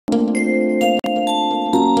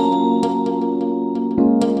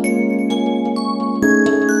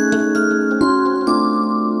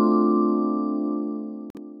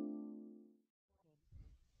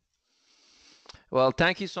Well,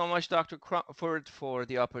 thank you so much, Dr. Crawford, for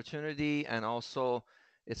the opportunity, and also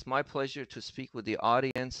it's my pleasure to speak with the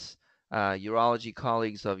audience, urology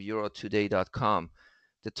colleagues of urotoday.com.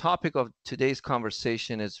 The topic of today's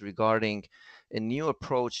conversation is regarding a new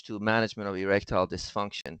approach to management of erectile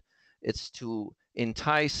dysfunction. It's to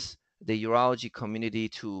entice the urology community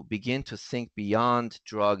to begin to think beyond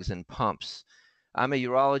drugs and pumps. I'm a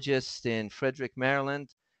urologist in Frederick,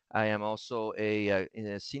 Maryland. I am also a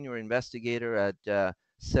senior investigator at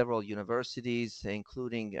several universities,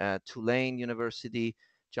 including Tulane University,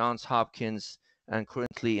 Johns Hopkins, and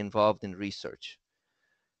currently involved in research.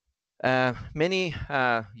 Many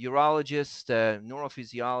urologists,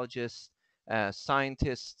 neurophysiologists,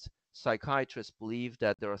 scientists, psychiatrists believe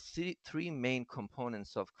that there are three main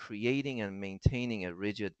components of creating and maintaining a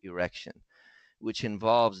rigid erection, which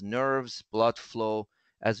involves nerves, blood flow,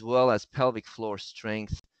 as well as pelvic floor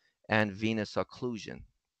strength and venous occlusion.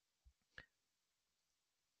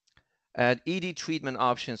 ED treatment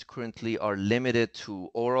options currently are limited to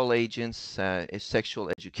oral agents, sexual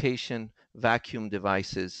education, vacuum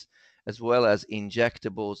devices, as well as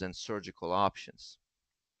injectables and surgical options.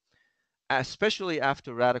 Especially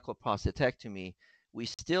after radical prostatectomy, we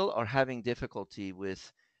still are having difficulty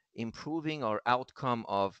with improving our outcome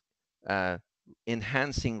of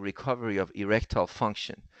enhancing recovery of erectile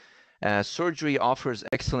function. Surgery offers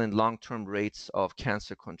excellent long-term rates of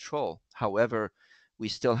cancer control. However, we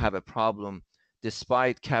still have a problem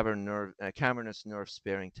despite cavernous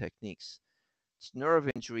nerve-sparing techniques. Nerve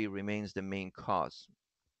injury remains the main cause.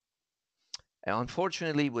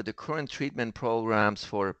 Unfortunately, with the current treatment programs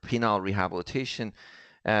for penile rehabilitation,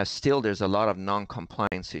 still there's a lot of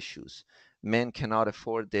non-compliance issues. Men cannot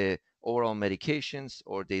afford the oral medications,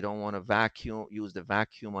 or they don't want to use the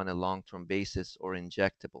vacuum on a long-term basis, or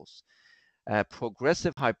injectables.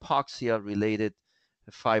 Progressive hypoxia-related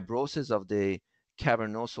fibrosis of the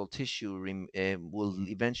cavernosal tissue will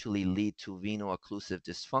eventually lead to veno-occlusive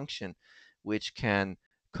dysfunction, which can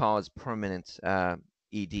cause permanent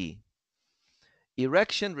ED.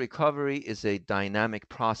 Erection recovery is a dynamic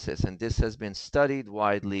process, and this has been studied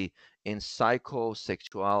widely in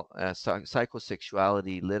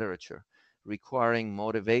psychosexuality literature, requiring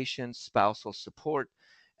motivation, spousal support,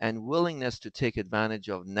 and willingness to take advantage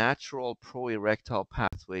of natural pro-erectile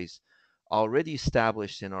pathways already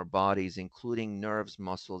established in our bodies, including nerves,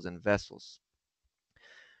 muscles, and vessels.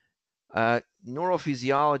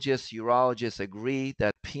 Neurophysiologists, urologists agree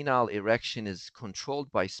that penile erection is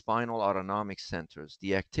controlled by spinal autonomic centers,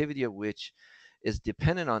 the activity of which is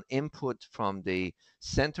dependent on input from the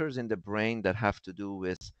centers in the brain that have to do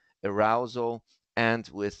with arousal and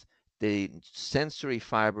with the sensory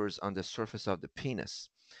fibers on the surface of the penis.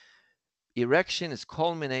 Erection is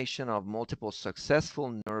culmination of multiple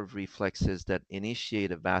successful nerve reflexes that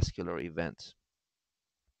initiate a vascular event.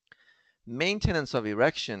 Maintenance of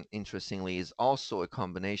erection, interestingly, is also a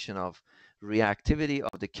combination of reactivity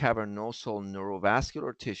of the cavernosal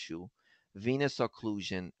neurovascular tissue, venous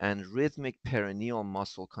occlusion, and rhythmic perineal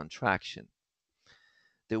muscle contraction.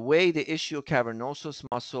 The way the ischiocavernosus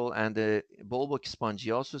muscle and the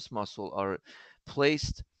bulbospongiosus muscle are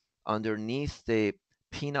placed underneath the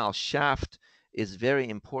penile shaft is very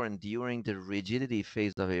important during the rigidity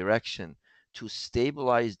phase of erection to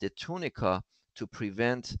stabilize the tunica to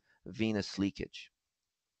prevent venous leakage.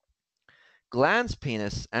 Glans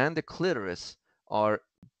penis and the clitoris are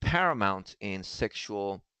paramount in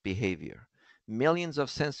sexual behavior. Millions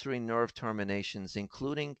of sensory nerve terminations,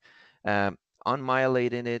 including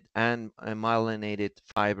unmyelinated and myelinated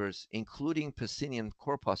fibers, including Pacinian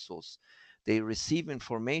corpuscles, they receive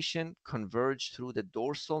information, converge through the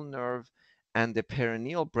dorsal nerve and the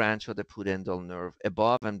perineal branch of the pudendal nerve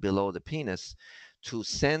above and below the penis to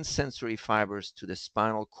send sensory fibers to the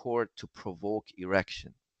spinal cord to provoke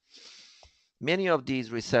erection. Many of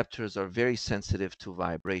these receptors are very sensitive to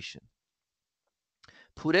vibration.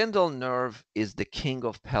 Pudendal nerve is the king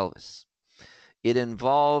of pelvis. It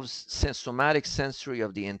involves somatic sensory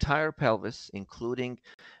of the entire pelvis, including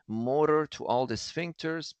motor to all the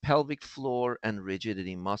sphincters, pelvic floor, and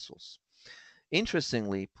rigidity muscles.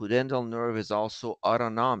 Interestingly, pudendal nerve is also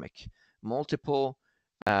autonomic. Multiple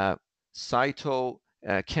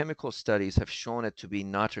cytochemical studies have shown it to be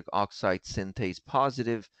nitric oxide synthase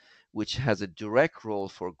positive, which has a direct role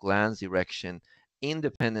for glans erection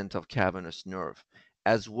independent of cavernous nerve,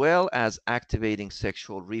 as well as activating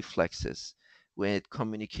sexual reflexes with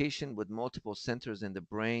communication with multiple centers in the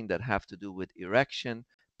brain that have to do with erection,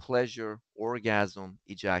 pleasure, orgasm,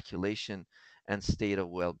 ejaculation, and state of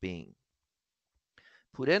well-being.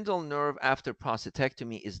 Pudendal nerve after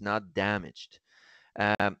prostatectomy is not damaged,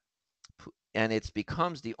 um, and it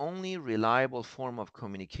becomes the only reliable form of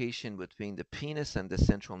communication between the penis and the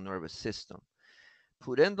central nervous system.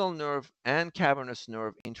 Pudendal nerve and cavernous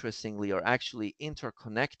nerve, interestingly, are actually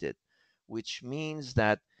interconnected, which means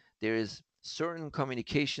that there is certain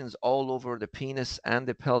communications all over the penis and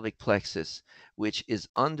the pelvic plexus, which is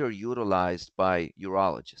underutilized by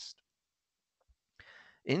urologists.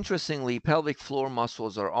 Interestingly, pelvic floor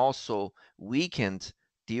muscles are also weakened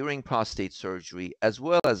during prostate surgery, as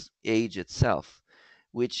well as age itself,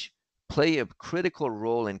 which play a critical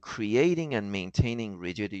role in creating and maintaining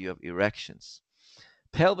rigidity of erections.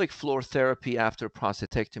 Pelvic floor therapy after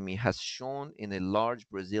prostatectomy has shown in a large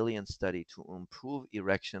Brazilian study to improve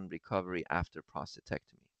erection recovery after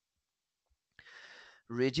prostatectomy.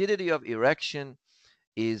 Rigidity of erection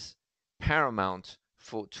is paramount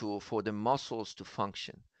for the muscles to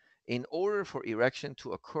function. In order for erection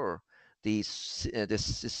to occur, the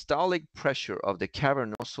systolic pressure of the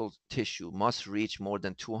cavernosal tissue must reach more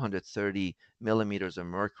than 230 millimeters of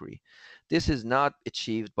mercury. This is not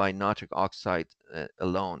achieved by nitric oxide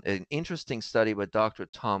alone. An interesting study by Dr.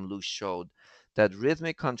 Tom Luce showed that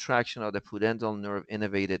rhythmic contraction of the pudendal nerve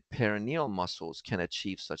innervated perineal muscles can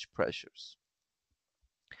achieve such pressures.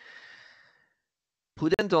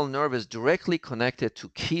 Pudendal nerve is directly connected to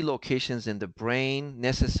key locations in the brain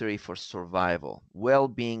necessary for survival,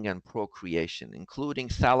 well-being, and procreation, including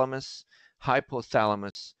thalamus,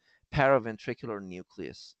 hypothalamus, paraventricular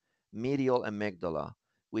nucleus, medial amygdala,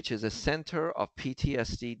 which is a center of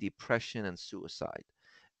PTSD, depression, and suicide,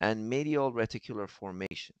 and medial reticular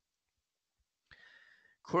formation.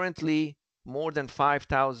 Currently, more than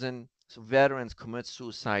 5,000 veterans commit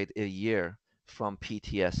suicide a year from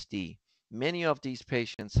PTSD. Many of these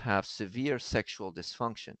patients have severe sexual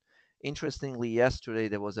dysfunction. Interestingly, yesterday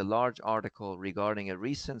there was a large article regarding a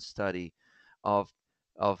recent study of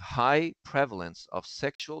high prevalence of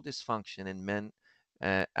sexual dysfunction in men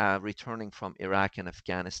returning from Iraq and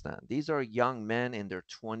Afghanistan. These are young men in their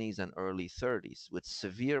 20s and early 30s with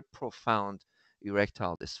severe, profound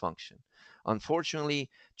erectile dysfunction. Unfortunately,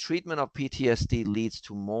 treatment of PTSD leads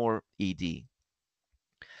to more ED.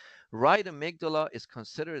 Right amygdala is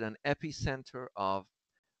considered an epicenter of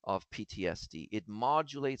PTSD. It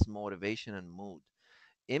modulates motivation and mood.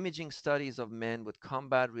 Imaging studies of men with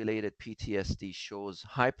combat-related PTSD shows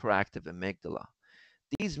hyperactive amygdala.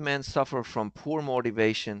 These men suffer from poor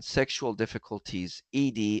motivation, sexual difficulties,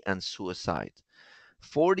 ED, and suicide.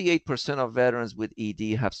 48% of veterans with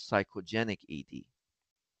ED have psychogenic ED.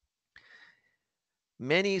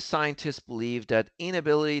 Many scientists believe that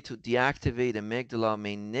inability to deactivate amygdala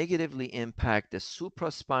may negatively impact the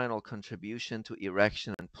supraspinal contribution to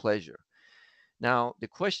erection and pleasure. Now, the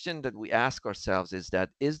question that we ask ourselves is that,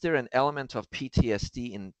 is there an element of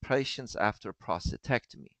PTSD in patients after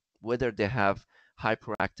prostatectomy, whether they have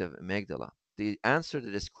hyperactive amygdala? The answer to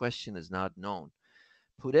this question is not known.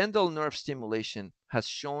 Pudendal nerve stimulation has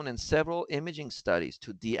shown in several imaging studies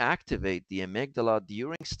to deactivate the amygdala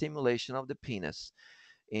during stimulation of the penis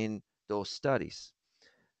in those studies.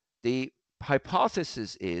 The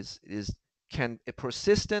hypothesis is can a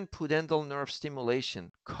persistent pudendal nerve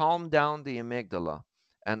stimulation calm down the amygdala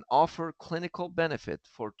and offer clinical benefit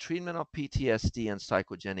for treatment of PTSD and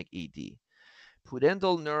psychogenic ED?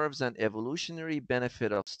 Pudendal nerves and evolutionary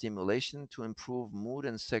benefit of stimulation to improve mood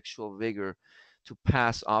and sexual vigor to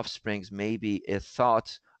pass offsprings may be a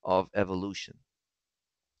thought of evolution.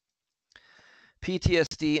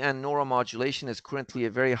 PTSD and neuromodulation is currently a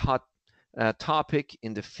very hot topic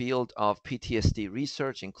in the field of PTSD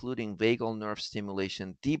research, including vagal nerve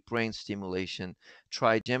stimulation, deep brain stimulation,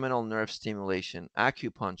 trigeminal nerve stimulation,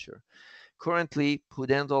 acupuncture. Currently,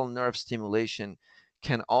 pudendal nerve stimulation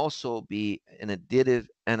can also be an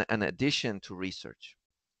addition to research.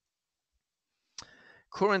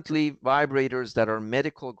 Currently, vibrators that are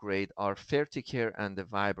medical grade are Ferticare and the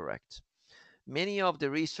Vibrect. Many of the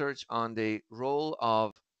research on the role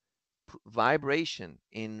of vibration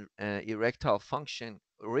in erectile function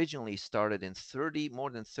originally started in more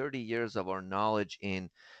than 30 years of our knowledge in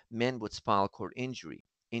men with spinal cord injury,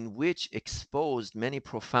 in which exposed many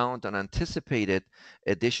profound and anticipated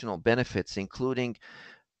additional benefits, including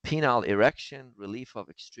penile erection, relief of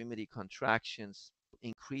extremity contractions,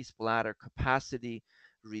 increased bladder capacity,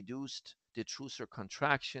 reduced detrusor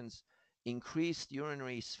contractions, increased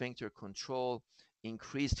urinary sphincter control,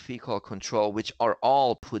 increased fecal control, which are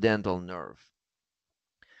all pudendal nerve.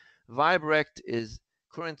 Vibrect is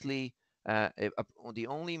currently the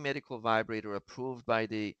only medical vibrator approved by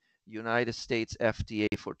the United States FDA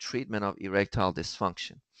for treatment of erectile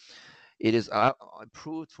dysfunction. It is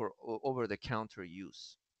approved for over-the-counter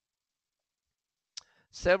use.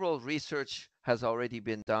 Several research has already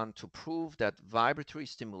been done to prove that vibratory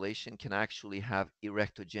stimulation can actually have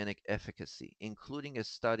erectogenic efficacy, including a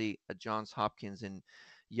study at Johns Hopkins in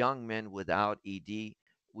young men without ED,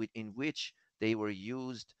 in which they were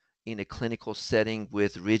used in a clinical setting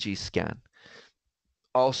with RIGIScan.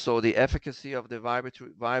 Also, the efficacy of the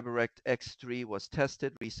Vibrect X3 was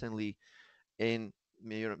tested recently in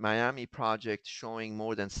Miami project, showing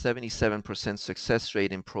more than 77% success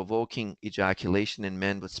rate in provoking ejaculation in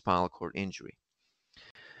men with spinal cord injury.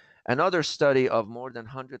 Another study of more than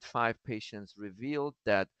 105 patients revealed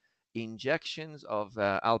that injections of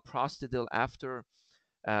alprostadil after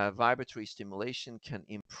vibratory stimulation can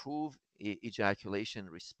improve ejaculation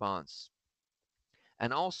response.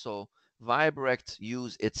 And also, Vibrect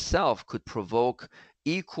use itself could provoke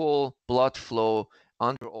equal blood flow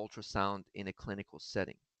under ultrasound in a clinical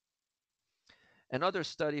setting. Another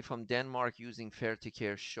study from Denmark using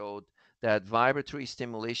Ferticare showed that vibratory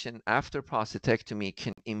stimulation after prostatectomy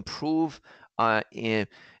can improve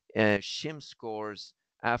shim scores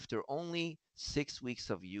after only 6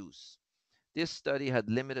 weeks of use. This study had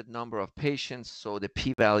limited number of patients, so the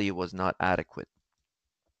p-value was not adequate.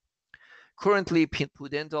 Currently,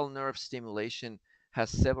 pudendal nerve stimulation has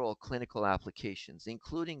several clinical applications,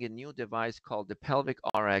 including a new device called the Pelvic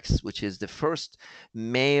RX, which is the first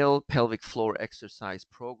male pelvic floor exercise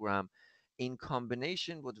program in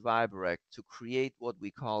combination with Vibrect to create what we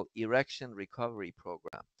call erection recovery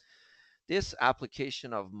program. This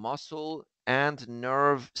application of muscle and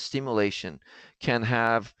nerve stimulation can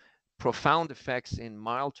have profound effects in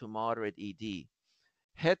mild to moderate ED.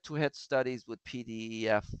 Head-to-head studies with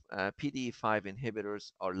PDE5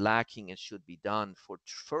 inhibitors are lacking and should be done for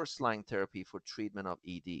first-line therapy for treatment of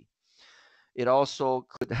ED. It also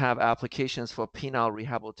could have applications for penile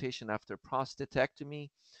rehabilitation after prostatectomy,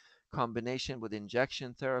 combination with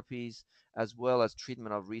injection therapies, as well as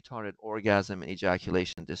treatment of retarded orgasm and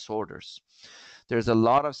ejaculation disorders. There's a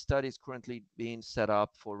lot of studies currently being set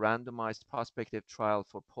up for randomized prospective trial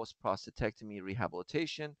for post-prostatectomy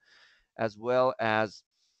rehabilitation, as well as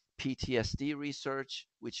PTSD research,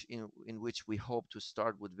 in which we hope to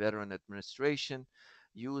start with veteran administration,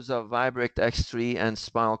 use of Vibrect X3 and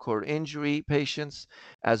spinal cord injury patients,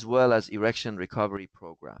 as well as erection recovery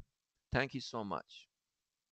program. Thank you so much.